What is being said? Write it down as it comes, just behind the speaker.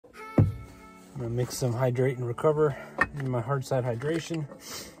gonna mix some hydrate and recover in my hard side hydration.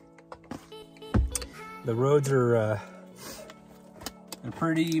 The roads are they're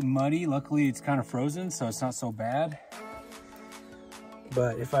pretty muddy. Luckily it's kind of frozen, so it's not so bad.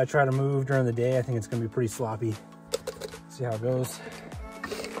 But if I try to move during the day, I think it's gonna be pretty sloppy. See how it goes.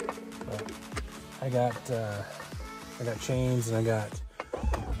 But I got chains and I got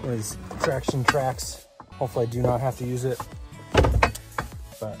one of these traction tracks. Hopefully I do not have to use it.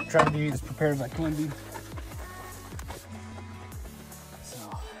 But I'm trying to be as prepared as I can be. So,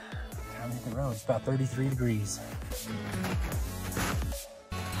 time to hit the road. It's about 33 degrees. That's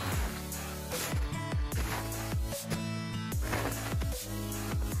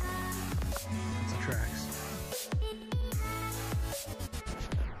the tracks.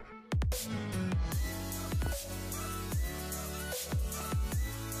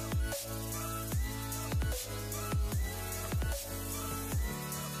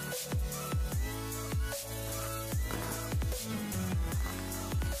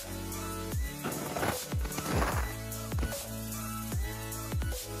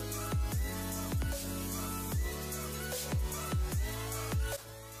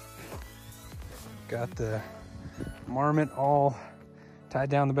 Got the marmot all tied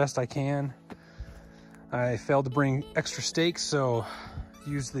down the best I can. I failed to bring extra stakes, so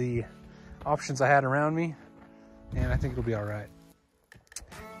used the options I had around me, and I think it'll be all right.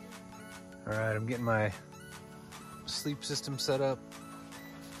 All right, I'm getting my sleep system set up.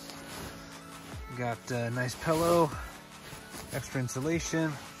 Got a nice pillow, extra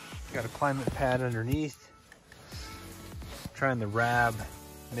insulation. Got a climate pad underneath. Trying the Rab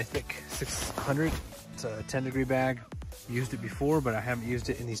Mythic 600. It's a 10-degree bag. Used it before, but I haven't used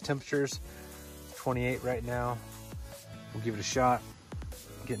it in these temperatures. It's 28 right now. We'll give it a shot.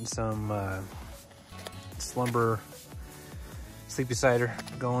 Getting some Slumber Sleepy Cider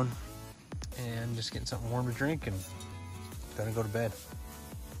going, and just getting something warm to drink, and then I go to bed.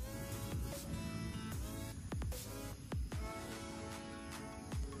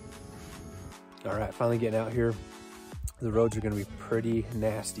 All right, finally getting out here. The roads are gonna be pretty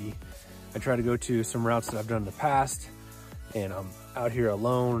nasty. I try to go to some routes that I've done in the past, and I'm out here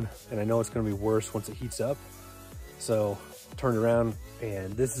alone, and I know it's gonna be worse once it heats up. So turned around,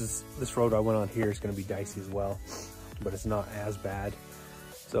 and this road I went on here is gonna be dicey as well, but it's not as bad.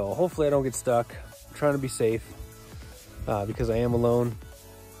 So hopefully I don't get stuck. I'm trying to be safe because I am alone,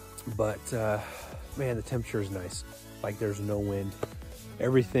 but man, the temperature is nice. Like, there's no wind.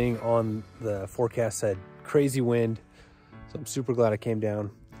 Everything on the forecast said crazy wind. So I'm super glad I came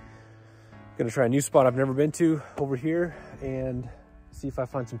down. Gonna try a new spot I've never been to over here and see if I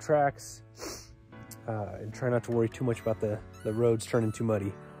find some tracks, and try not to worry too much about the roads turning too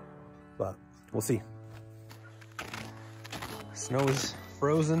muddy, but we'll see. Snow is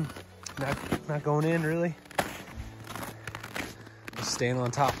frozen, not going in really. Just staying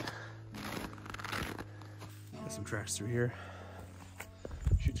on top. Got some tracks through here.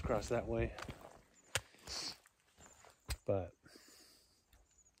 Shoots across that way. But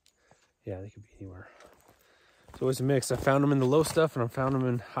yeah, they could be anywhere. It's always a mix. I found them in the low stuff and I found them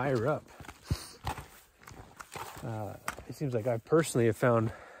in higher up. It seems like I personally have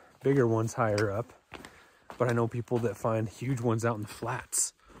found bigger ones higher up, but I know people that find huge ones out in the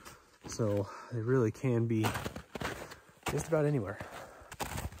flats. So they really can be just about anywhere.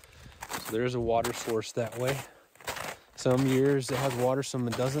 So there's a water source that way. Some years it has water, some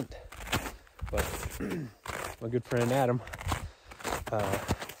it doesn't. But my good friend Adam,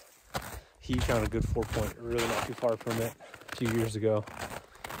 he found a good 4-point, really not too far from it, a few years ago.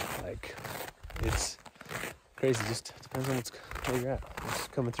 Like, it's crazy, just depends on where you're at.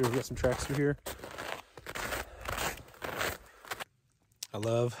 Just coming through, we got some tracks through here. I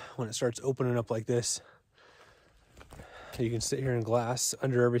love when it starts opening up like this. You can sit here in glass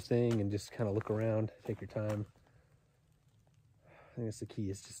under everything and just kind of look around, take your time. I think that's the key,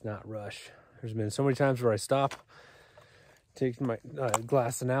 is just not rush. There's been so many times where I stop, take my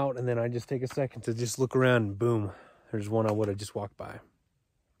glassing out, and then I just take a second to just look around, and boom, there's one I would have just walked by.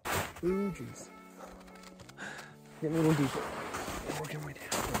 Ooh, jeez. Get me a little deeper. Working way down.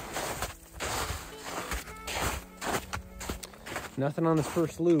 Nothing on this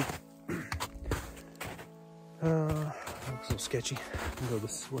first loop. Looks a little sketchy. Go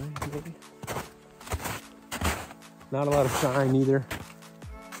this way, maybe. Not a lot of shine either.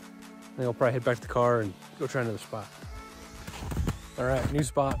 I think I'll probably head back to the car and go try another spot. All right, new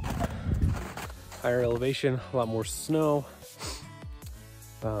spot. Higher elevation, a lot more snow.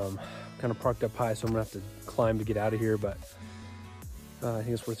 Kind of parked up high, so I'm gonna have to climb to get out of here, but I think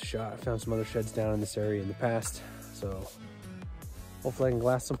it's worth a shot. I found some other sheds down in this area in the past, so Hopefully I can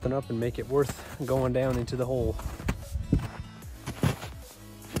glass something up and make it worth going down into the hole.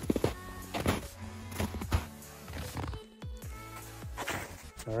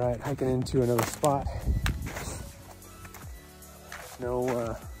 All right, hiking into another spot.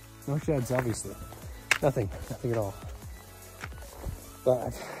 No sheds, obviously. Nothing at all. But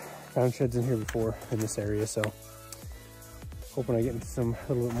I've found sheds in here before in this area, so hoping I get into some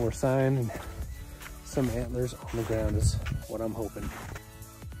a little bit more sign and some antlers on the ground is what I'm hoping.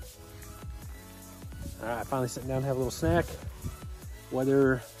 All right, finally sitting down to have a little snack.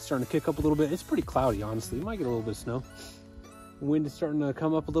 Weather starting to kick up a little bit. It's pretty cloudy, honestly. You might get a little bit of snow. Wind is starting to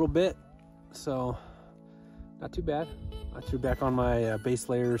come up a little bit, so not too bad. I threw back on my base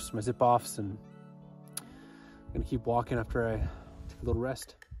layers, my zip offs, and I'm gonna keep walking after I take a little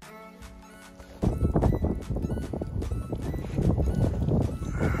rest. I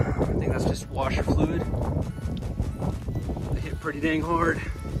think that's just washer fluid. They hit pretty dang hard.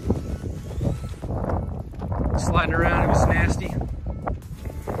 Sliding around, it was nasty.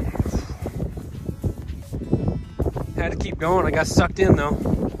 Had to keep going. I got sucked in though.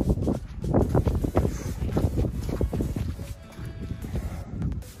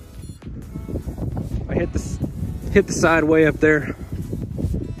 I hit the side way up there.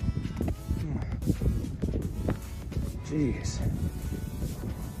 Jeez.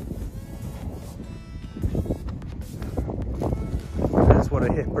 That's what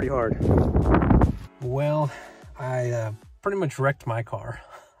I hit pretty hard. Well, I pretty much wrecked my car.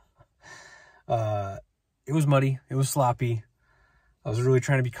 It was muddy, it was sloppy. I was really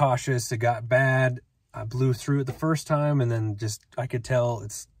trying to be cautious. It got bad. I blew through it the first time, and then just, I could tell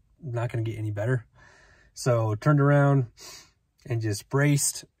it's not gonna get any better. So turned around and just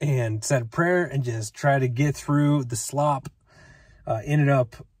braced and said a prayer and just tried to get through the slop. Ended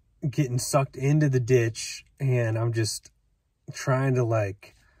up getting sucked into the ditch, and I'm just trying to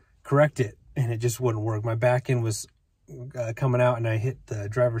like correct it, and it just wouldn't work. My back end was coming out, and I hit the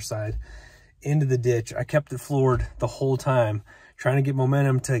driver's side into the ditch. I kept it floored the whole time, trying to get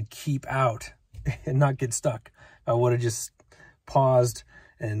momentum to keep out and not get stuck. I would have just paused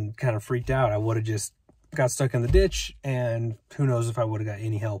and kind of freaked out. I would have just got stuck in the ditch, and who knows if I would have got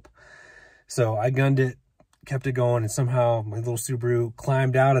any help. So I gunned it, kept it going, and somehow my little Subaru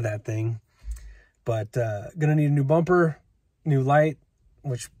climbed out of that thing. But gonna need a new bumper, new light,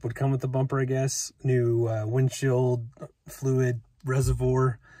 which would come with the bumper, I guess, new windshield fluid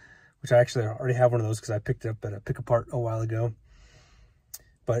reservoir, which I actually already have one of those because I picked it up at a pick apart a while ago,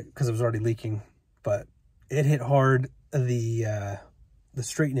 but because it was already leaking. But it hit hard. The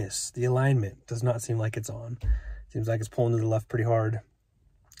straightness, the alignment does not seem like it's on. Seems like it's pulling to the left pretty hard.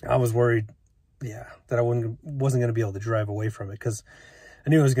 I was worried, yeah, that I wasn't going to be able to drive away from it, because I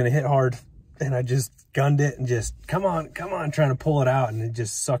knew it was going to hit hard, and I just gunned it and just, come on, trying to pull it out, and it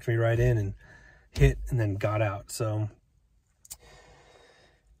just sucked me right in and hit and then got out. So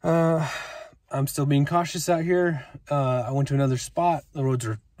I'm still being cautious out here. I went to another spot. The roads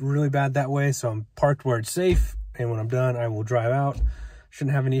are really bad that way, so I'm parked where it's safe, and when I'm done, I will drive out.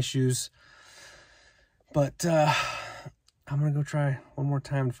 Shouldn't have any issues. But I'm gonna go try one more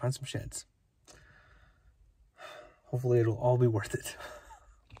time to find some sheds. Hopefully it'll all be worth it.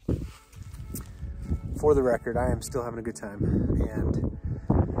 For the record, I am still having a good time,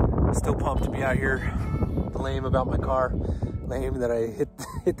 and still pumped to be out here. Lame about my car, lame that I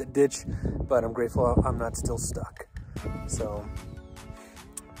hit the ditch, but I'm grateful I'm not still stuck. So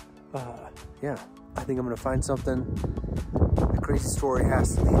yeah, I think I'm gonna find something. The crazy story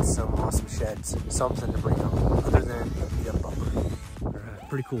has to lead some awesome sheds, something to bring up other than a beat up bumper.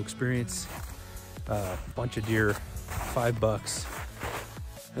 Pretty cool experience. Bunch of deer, $5.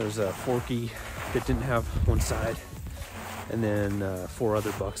 There's a Forky that didn't have one side, and then 4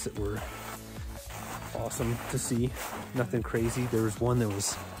 other bucks that were awesome to see. Nothing crazy. There was one that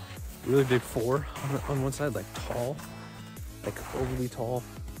was really big 4 on one side, like tall, like overly tall,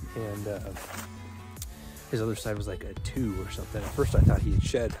 and his other side was like a 2 or something. At first I thought he had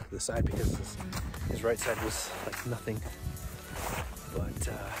shed the side because his right side was like nothing, but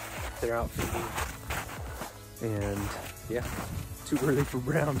they're out feeding, and yeah, too early for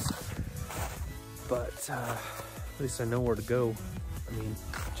browns, but at least I know where to go. I mean,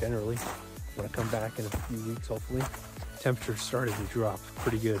 generally when I come back in a few weeks, hopefully. Temperature started to drop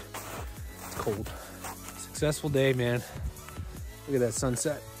pretty good. It's cold. Successful day, man. Look at that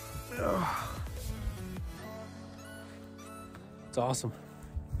sunset. Ugh. It's awesome.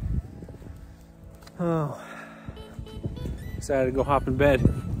 Oh, excited to go hop in bed.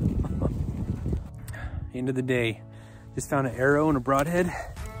 End of the day. Just found an arrow and a broadhead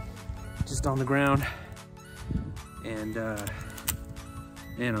just on the ground, and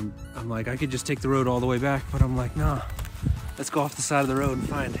And I'm like, I could just take the road all the way back, but I'm like, nah, let's go off the side of the road and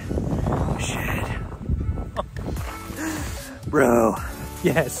find a shed. Bro,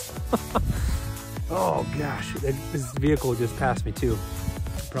 yes. Oh gosh, this vehicle just passed me too.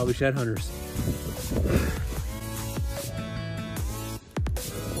 Probably shed hunters.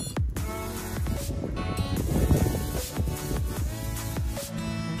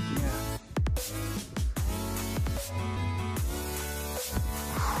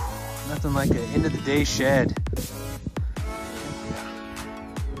 Nothing like an end of the day shed.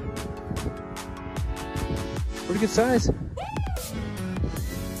 Pretty good size.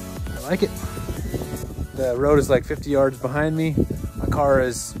 I like it. The road is like 50 yards behind me. My car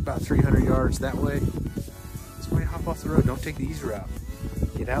is about 300 yards that way. Somebody hop off the road. Don't take the easy route.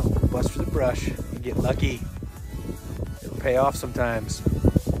 Get out, bust through the brush, and get lucky. It'll pay off sometimes.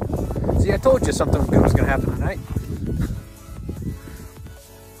 See, I told you something good was gonna happen tonight.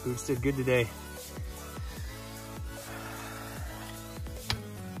 Boots did good today.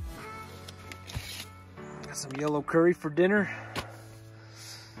 Got some yellow curry for dinner.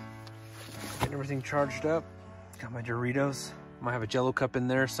 Getting everything charged up. Got my Doritos. Might have a Jello cup in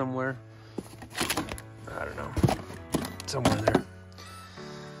there somewhere. I don't know. Somewhere in there.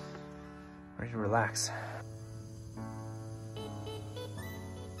 Ready to relax.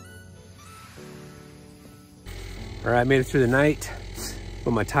 All right, made it through the night,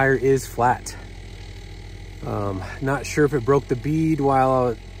 but my tire is flat. Not sure if it broke the bead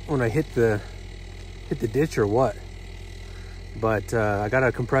when I hit the ditch or what. But I got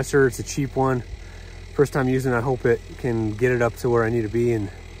a compressor. It's a cheap one. First time using it. I hope it can get it up to where I need to be, and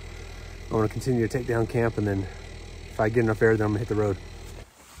I want to continue to take down camp, and then if I get enough air, then I'm gonna hit the road.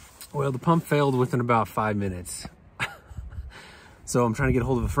 Well, the pump failed within about 5 minutes. So I'm trying to get a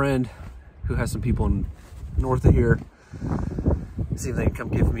hold of a friend who has some people north of here. See if they can come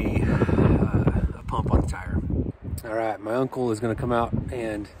give me a pump on the tire. All right, my uncle is gonna come out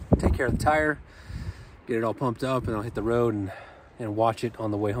and take care of the tire, get it all pumped up, and I'll hit the road and watch it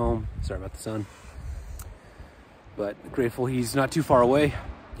on the way home. Sorry about the sun. But grateful he's not too far away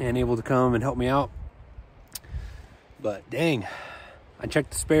and able to come and help me out. But dang, I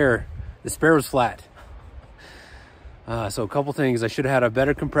checked the spare. The spare was flat. So a couple things. I should have had a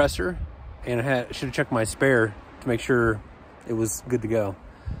better compressor, and I should have checked my spare to make sure it was good to go.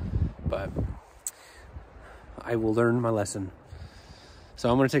 But I will learn my lesson.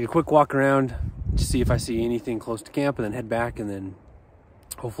 So I'm gonna take a quick walk around to see if I see anything close to camp, and then head back, and then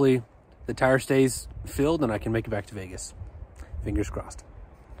hopefully the tire stays filled and I can make it back to Vegas. Fingers crossed.